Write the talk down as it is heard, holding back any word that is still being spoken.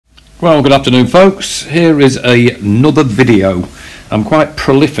Well, good afternoon folks. Here is another video. I'm quite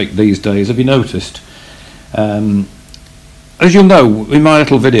prolific these days, have you noticed? As you'll know, in my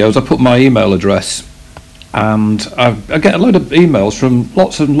little videos I put my email address, and I get a load of emails from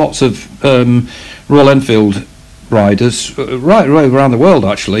lots and lots of Royal Enfield riders right around the world,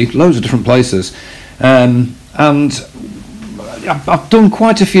 actually, loads of different places, and I've done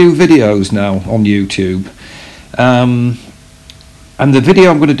quite a few videos now on YouTube. And the video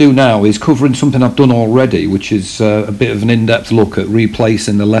I'm going to do now is covering something I've done already, which is a bit of an in-depth look at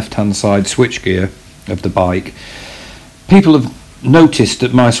replacing the left-hand side switchgear of the bike. People have noticed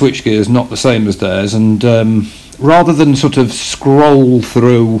that my switchgear is not the same as theirs, and rather than sort of scroll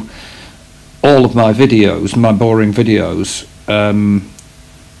through all of my videos, my boring videos,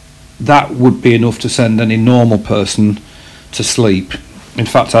 that would be enough to send any normal person to sleep. In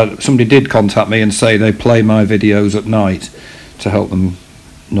fact, somebody did contact me and say they play my videos at night to help them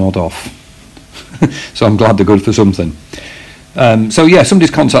nod off. So I'm glad they're good for something. So yeah,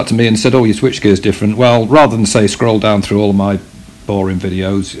 somebody's contacted me and said, oh, your switchgear is different. Well, rather than say scroll down through all of my boring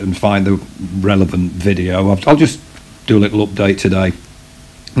videos and find the relevant video, I'll just do a little update today.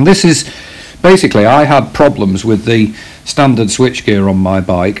 And this is basically, I had problems with the standard switchgear on my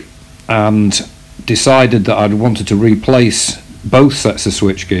bike and decided that I wanted to replace both sets of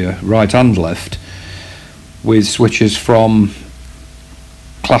switchgear, right and left, with switches from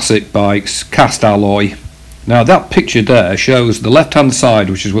classic bikes, cast alloy. Now that picture there shows the left hand side,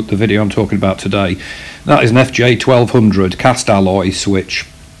 which is what the video I'm talking about today. That is an FJ 1200 cast alloy switch.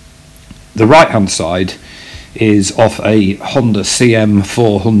 The right hand side is off a Honda CM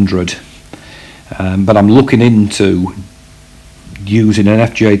 400, but I'm looking into using an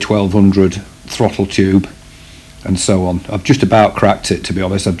FJ 1200 throttle tube and so on. I've just about cracked it, to be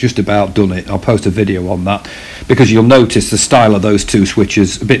honest. I've just about done it. I'll post a video on that, because you'll notice the style of those two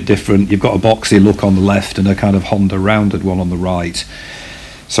switches a bit different. You've got a boxy look on the left and a kind of Honda rounded one on the right.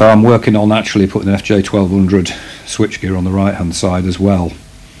 So I'm working on actually putting an FJ 1200 switchgear on the right hand side as well.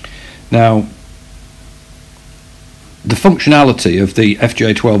 Now, the functionality of the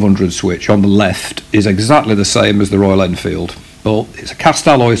FJ 1200 switch on the left is exactly the same as the Royal Enfield, but it's a cast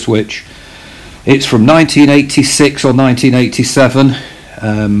alloy switch. It's from 1986 or 1987,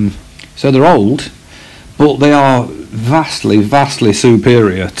 so they're old, but they are vastly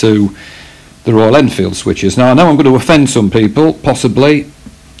superior to the Royal Enfield switches. Now I know I'm going to offend some people, possibly.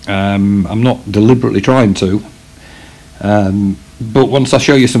 I'm not deliberately trying to, but once I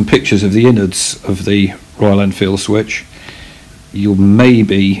show you some pictures of the innards of the Royal Enfield switch, you'll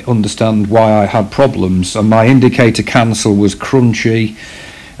maybe understand why I had problems. And my indicator cancel was crunchy.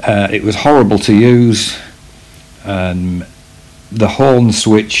 It was horrible to use. The horn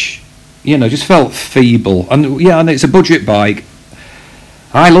switch, you know, just felt feeble. And yeah, and it's a budget bike.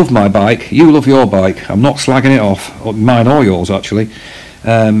 I love my bike. You love your bike. I'm not slagging it off, or mine or yours actually.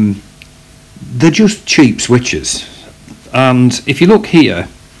 They're just cheap switches. And if you look here,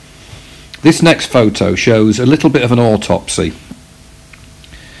 this next photo shows a little bit of an autopsy.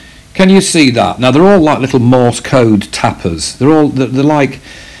 Can you see that? Now they're all like little Morse code tappers. They're like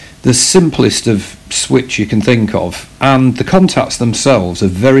the simplest of switch you can think of, and the contacts themselves are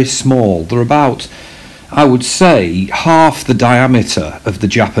very small. They're about, I would say, half the diameter of the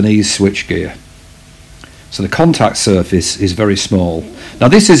Japanese switchgear. So the contact surface is very small. Now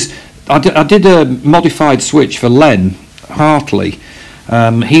this is, I did a modified switch for Len Hartley.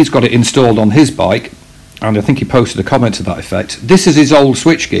 He's got it installed on his bike, and I think he posted a comment to that effect. This is his old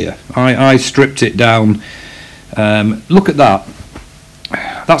switchgear. I stripped it down. Look at that.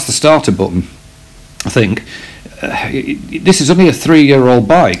 That's the starter button, I think. This is only a 3-year-old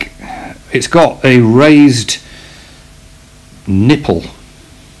bike. It's got a raised nipple.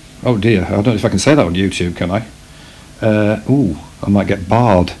 Oh dear, I don't know if I can say that on YouTube, can I? Ooh, I might get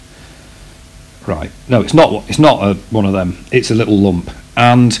barred. Right, no, it's not one of them. It's a little lump,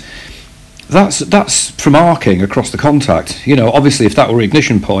 and that's from arcing across the contact. You know, obviously if that were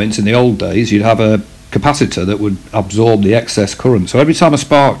ignition points in the old days, you'd have a capacitor that would absorb the excess current. So every time a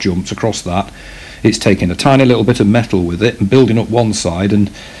spark jumps across that, it's taking a tiny little bit of metal with it and building up one side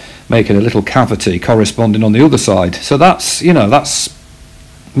and making a little cavity corresponding on the other side. So that's, you know, that's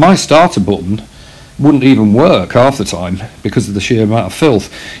my starter button wouldn't even work half the time because of the sheer amount of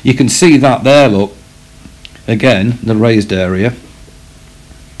filth. You can see that there, look, again, the raised area.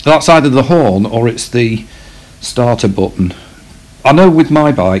 That's either the horn or it's the starter button. I know with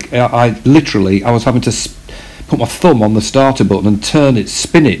my bike, I was having to put my thumb on the starter button and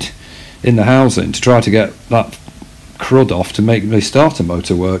spin it in the housing to try to get that crud off to make the starter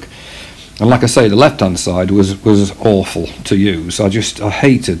motor work. And like I say, the left hand side was awful to use. I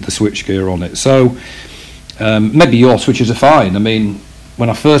hated the switchgear on it. So maybe your switches are fine. I mean, when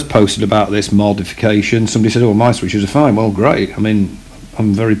I first posted about this modification, somebody said, oh, my switches are fine. Well, great. I mean,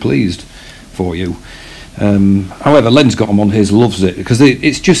 I'm very pleased for you. However, Len's got them on his, loves it, because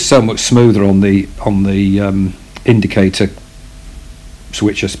it's just so much smoother on the indicator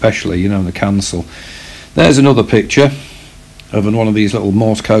switch, especially, you know, the cancel. There's another picture of one of these little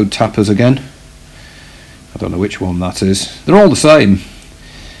Morse code tappers again. I don't know which one that is. They're all the same.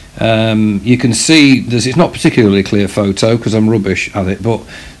 You can see it's not particularly a clear photo because I'm rubbish at it, but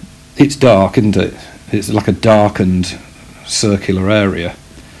it's dark, isn't it? It's like a darkened circular area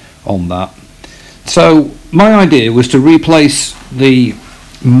on that. So my idea was to replace the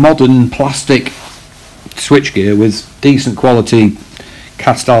modern plastic switchgear with decent quality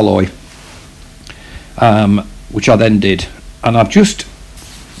cast alloy, which I then did, and I've just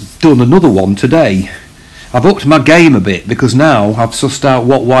done another one today. I've upped my game a bit because now I've sussed out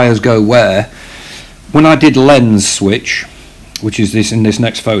what wires go where. When I did Len's switch, which is this in this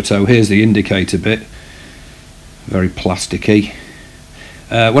next photo, here's the indicator bit, very plasticky.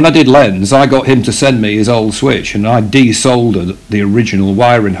 When I did Len's, I got him to send me his old switch, and I desoldered the original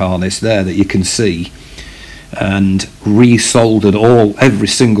wiring harness there that you can see, and resoldered every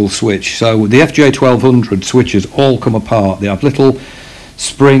single switch. So the FJ1200 switches all come apart. They have little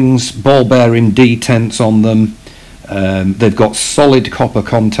springs, ball bearing detents on them. They've got solid copper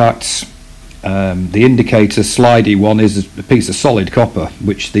contacts. The indicator slidey one is a piece of solid copper,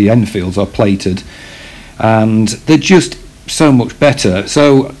 which the end fields are plated, and they're just so much better.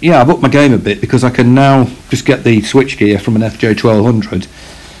 So yeah, I've upped my game a bit because I can now just get the switchgear from an FJ1200.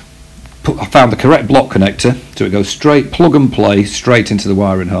 I found the correct block connector, so it goes straight, plug and play, straight into the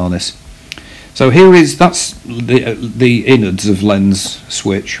wiring harness. So that's the innards of Len's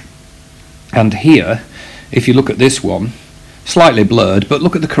switch. And here, if you look at this one, slightly blurred, but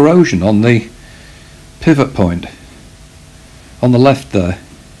look at the corrosion on the pivot point on the left there.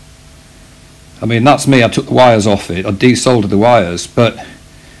 I mean, that's me. I took the wires off it, I desoldered the wires, but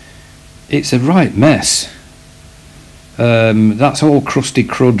it's a right mess. That's all crusty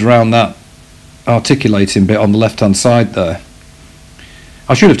crud around that articulating bit on the left hand side there.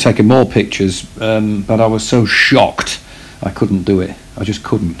 I should have taken more pictures, but I was so shocked I couldn't do it. I just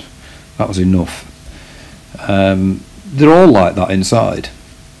couldn't. That was enough. They're all like that inside.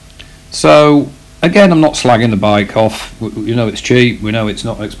 So again, I'm not slagging the bike off. You know, it's cheap, we know it's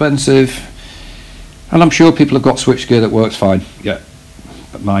not expensive, and I'm sure people have got switchgear that works fine. Yeah,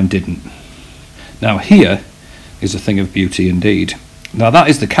 but mine didn't. Now here is a thing of beauty indeed. Now that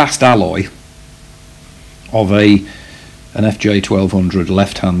is the cast alloy of an FJ1200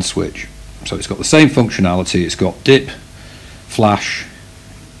 left-hand switch. So it's got the same functionality. It's got dip, flash,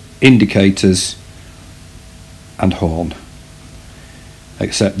 indicators and horn,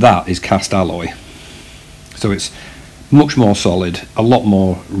 except that is cast alloy. So it's much more solid, a lot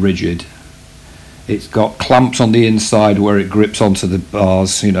more rigid. It's got clamps on the inside where it grips onto the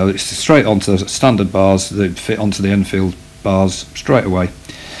bars. You know, it's straight onto standard bars that fit onto the Enfield bars straight away.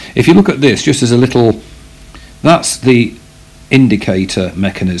 If you look at this, just as a little, that's the indicator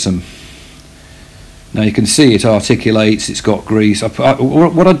mechanism. Now you can see it articulates, it's got grease.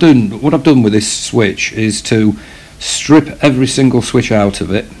 What I've done with this switch is to strip every single switch out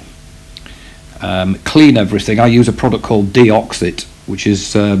of it, clean everything. I use a product called Deoxit, which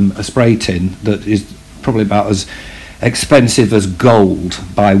is a spray tin that is probably about as expensive as gold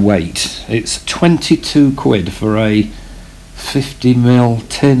by weight. It's 22 quid for a 50mm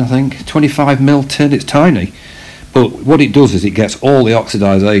tin, I think, 25mm tin. It's tiny, but what it does is it gets all the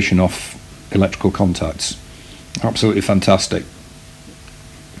oxidization off electrical contacts. Absolutely fantastic.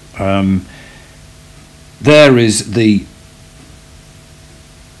 There is the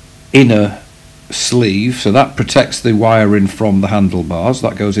inner sleeve, so that protects the wiring from the handlebars.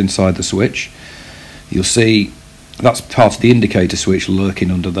 That goes inside the switch. You'll see that's part of the indicator switch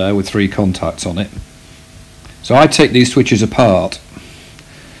lurking under there with 3 contacts on it. So I take these switches apart.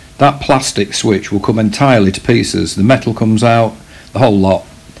 That plastic switch will come entirely to pieces. The metal comes out, the whole lot.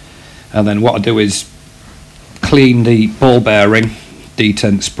 And then what I do is clean the ball bearing,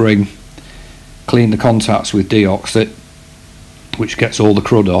 detent spring, clean the contacts with Deoxit, which gets all the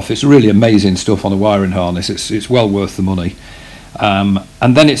crud off. It's really amazing stuff on a wiring harness. It's well worth the money. And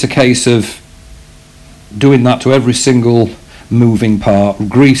then it's a case of doing that to every single moving part,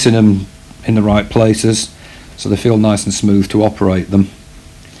 greasing them in the right places so they feel nice and smooth to operate them.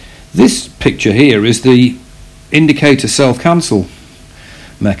 This picture here is the indicator self-cancel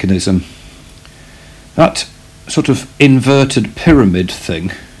mechanism. That sort of inverted pyramid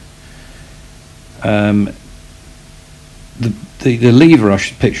thing the lever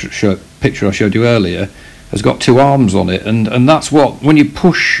picture I showed you earlier has got two arms on it, and that's what, when you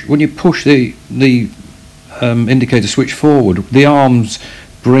push the indicator switch forward, the arms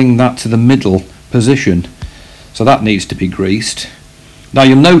bring that to the middle position, so that needs to be greased. Now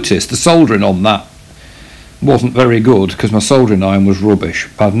you'll notice the soldering on that wasn't very good because my soldering iron was rubbish.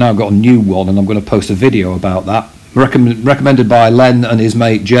 I've now got a new one and I'm going to post a video about that, recommended by Len and his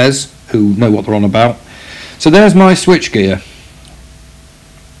mate Jez, who know what they're on about. So there's my switchgear,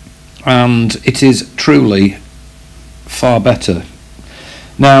 and it is truly far better.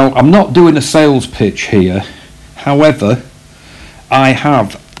 Now I'm not doing a sales pitch here, however I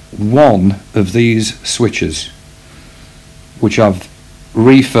have one of these switches which I've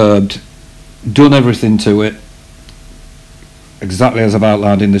refurbed, done everything to it exactly as I've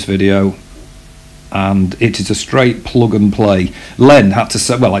outlined in this video, and it is a straight plug and play. Len had to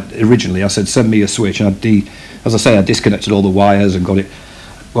say, well, originally I said send me a switch, and as I say, I disconnected all the wires and got it.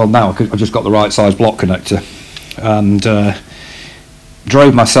 Well, now I've just got the right size block connector, and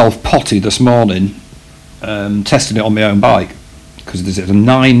drove myself potty this morning testing it on my own bike, because there's a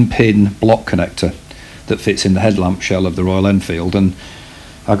 9-pin block connector that fits in the headlamp shell of the Royal Enfield, and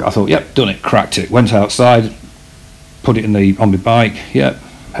I thought, yep, done it, cracked it. Went outside, put it on my bike, yep,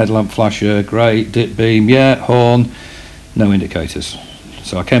 headlamp flasher, great, dip beam, yeah, horn, no indicators.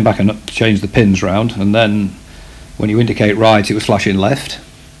 So I came back and changed the pins round, and then when you indicate right, it was flashing left,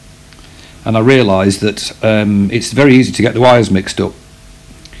 and I realised that it's very easy to get the wires mixed up.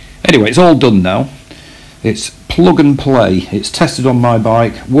 Anyway, it's all done now. It's plug and play. It's tested on my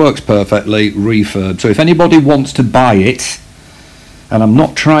bike, works perfectly, refurb. So if anybody wants to buy it, and I'm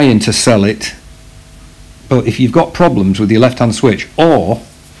not trying to sell it, but if you've got problems with your left-hand switch, or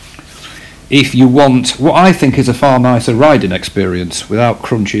if you want what I think is a far nicer riding experience without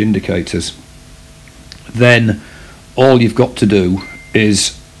crunchy indicators, then all you've got to do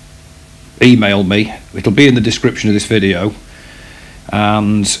is email me. It'll be in the description of this video,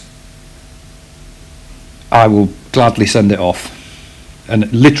 and I will gladly send it off. And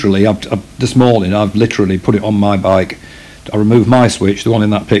literally, this morning I've literally put it on my bike. I removed my switch, the one in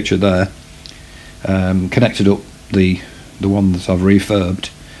that picture there, connected up the one that I've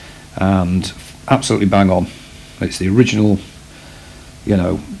refurbed, and absolutely bang on. It's the original, you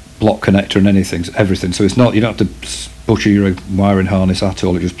know, block connector and everything. So it's not, you don't have to butcher your wiring harness at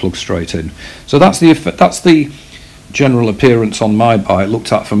all. It just plugs straight in. So that's the general appearance on my bike,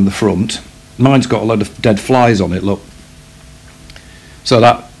 looked at from the front. Mine's got a load of dead flies on it, look. So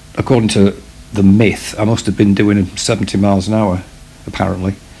that, according to the myth, I must have been doing 70 miles an hour,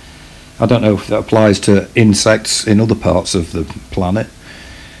 apparently. I don't know if that applies to insects in other parts of the planet,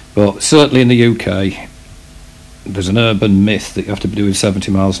 but certainly in the UK, there's an urban myth that you have to be doing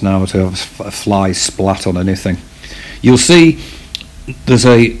 70 miles an hour to have a fly splat on anything. You'll see there's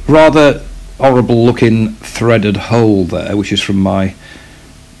a rather horrible looking threaded hole there, which is from my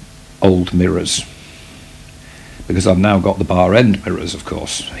old mirrors, because I've now got the bar end mirrors, of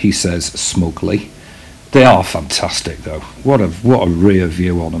course, he says smugly. They are fantastic though. What a rear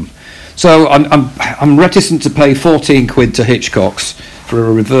view on them. So I'm reticent to pay 14 quid to Hitchcock's for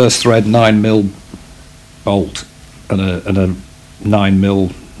a reverse thread 9mm bolt and a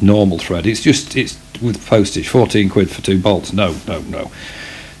 9mm normal thread. It's with postage, 14 quid for 2 bolts. No.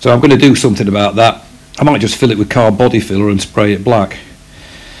 So I'm going to do something about that. I might just fill it with car body filler and spray it black.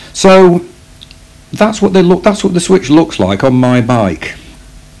 So that's what the switch looks like on my bike.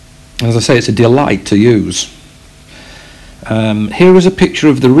 As I say, it's a delight to use. Here is a picture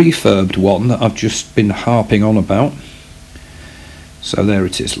of the refurbed one that I've just been harping on about. So there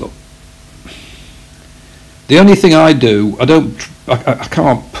it is, look. The only thing I do, I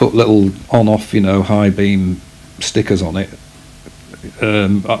can't put little on-off, you know, high beam stickers on it.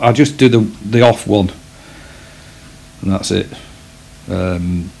 I just do the off one, and that's it.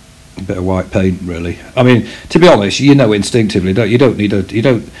 A bit of white paint, really. I mean, to be honest, you know instinctively, you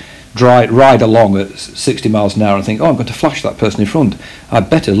don't ride along at 60 miles an hour and think, oh, I'm going to flash that person in front. I'd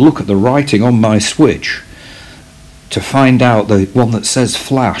better look at the writing on my switch to find out the one that says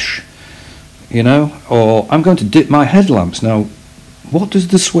flash, you know, or I'm going to dip my headlamps. Now, what does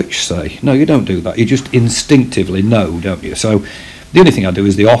the switch say? No, you don't do that. You just instinctively know, don't you? So the only thing I do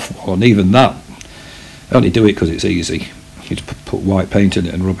is the off one. Even that, I only do it because it's easy. You just put white paint in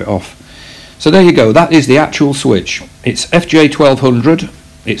it and rub it off. So there you go. That is the actual switch. It's FJ1200.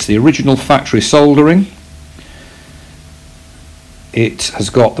 It's the original factory soldering. It has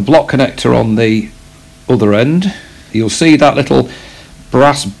got the block connector on the other end. You'll see that little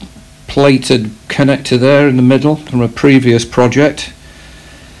brass plated connector there in the middle from a previous project.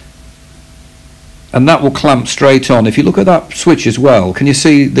 and that will clamp straight on. If you look at that switch as well, can you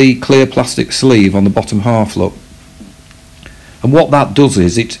see the clear plastic sleeve on the bottom half, look? And what that does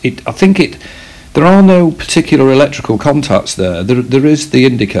is, there are no particular electrical contacts there. There is the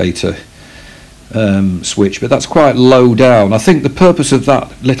indicator switch, but that's quite low down. I think the purpose of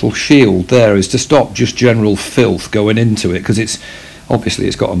that little shield there is to stop just general filth going into it, because it's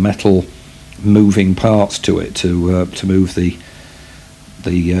got a metal moving parts to it to move the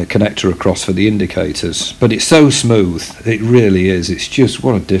connector across for the indicators. But it's so smooth, it really is. It's just,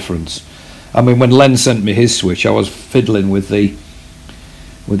 what a difference. I mean, when Len sent me his switch, I was fiddling with the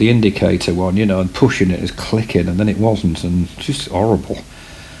indicator one, you know, and pushing it, is clicking, and then it wasn't, and just horrible.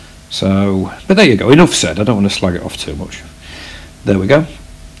 So, but there you go, enough said. I don't want to slag it off too much. There we go.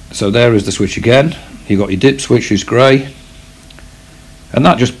 So there is the switch again. You got your dip switch, who's grey, and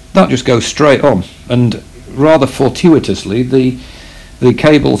that just goes straight on. And rather fortuitously, the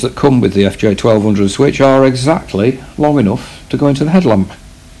cables that come with the FJ1200 switch are exactly long enough to go into the headlamp,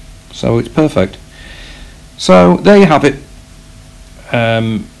 so it's perfect. So there you have it.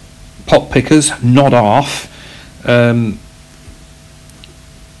 Pot pickers, not half.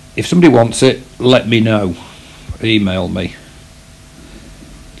 If somebody wants it, let me know. Email me.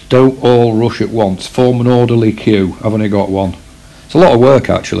 Don't all rush at once. Form an orderly queue. I've only got one. It's a lot of work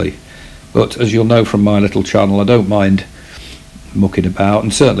actually, but as you'll know from my little channel, I don't mind mucking about,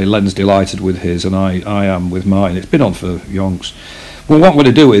 and certainly Len's delighted with his, and I am with mine. It's been on for yonks. Well, what I'm going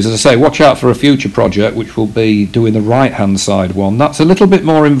to do is, as I say, watch out for a future project which will be doing the right hand side one. That's a little bit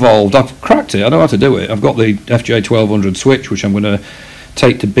more involved. I've cracked it, I know how to do it. I've got the FJ1200 switch, which I'm going to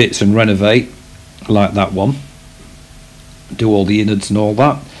take to bits and renovate, like that one, do all the innards and all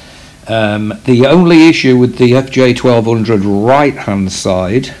that. The only issue with the FJ1200 right hand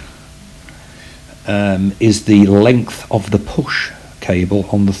side is the length of the push cable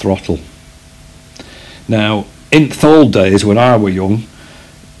on the throttle. Now, in the old days when I were young,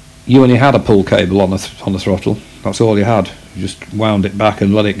 you only had a pull cable on the throttle. That's all you had. You just wound it back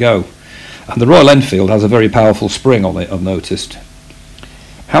and let it go. And the Royal Enfield has a very powerful spring on it, I've noticed.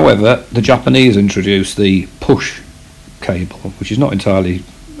 However, the Japanese introduced the push cable, which is not entirely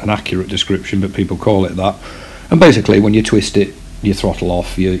an accurate description, but people call it that. And basically, when you twist it, you throttle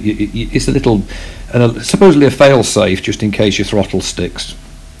off. It's a little, supposedly a fail-safe, just in case your throttle sticks.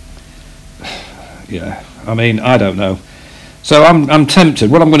 Yeah, I mean, I don't know. So I'm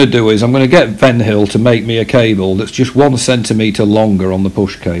tempted. What I'm going to do is I'm going to get Venhill to make me a cable that's just 1 centimetre longer on the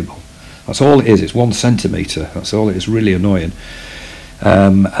push cable. That's all it is. It's 1 centimetre. That's all it is. Really annoying.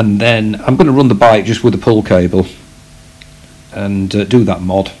 And then I'm going to run the bike just with the pull cable and do that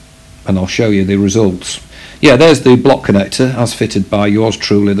mod, and I'll show you the results. Yeah, there's the block connector as fitted by yours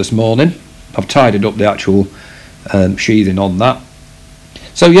truly this morning. I've tidied up the actual sheathing on that.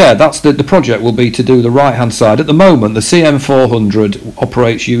 So yeah, that's the project will be to do the right hand side. At the moment, the CM400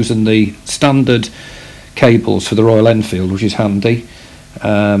 operates using the standard cables for the Royal Enfield, which is handy.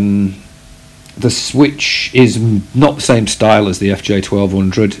 The switch is not the same style as the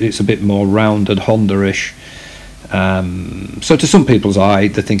FJ1200. It's a bit more rounded, Honda-ish. So to some people's eye,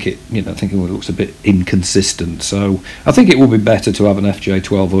 they think it, thinking it looks a bit inconsistent. So I think it would be better to have an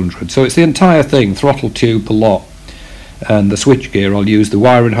FJ1200. So it's the entire thing, throttle tube, the lot, and the switchgear. I'll use the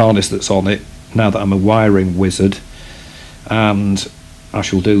wiring harness that's on it now that I'm a wiring wizard, and I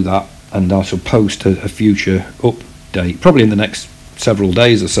shall do that, and I shall post a future update, probably in the next several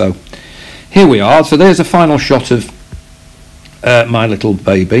days or so. Here we are. So there's a final shot of my little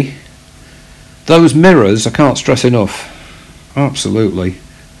baby. Those mirrors, I can't stress enough. Absolutely.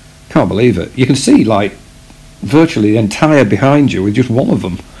 Can't believe it. You can see like virtually the entire behind you with just one of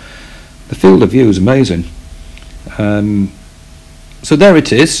them. The field of view is amazing. So there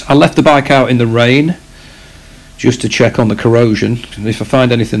it is. I left the bike out in the rain just to check on the corrosion, and if I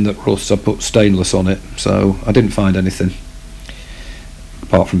find anything that rusts I put stainless on it. So I didn't find anything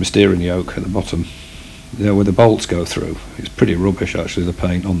apart from the steering yoke at the bottom, where the bolts go through. It's pretty rubbish actually, the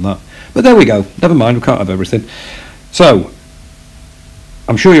paint on that, but there we go. Never mind, we can't have everything. So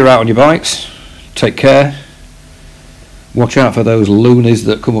I'm sure you're out on your bikes. Take care. Watch out for those loonies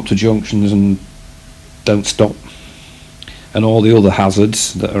that come up to junctions and don't stop, and all the other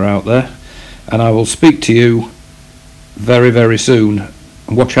hazards that are out there. And I will speak to you very, very soon.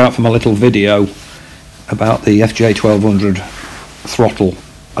 And watch out for my little video about the FJ1200 throttle,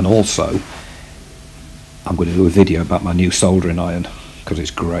 and also I'm going to do a video about my new soldering iron because it's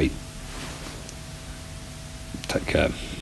great. Take care.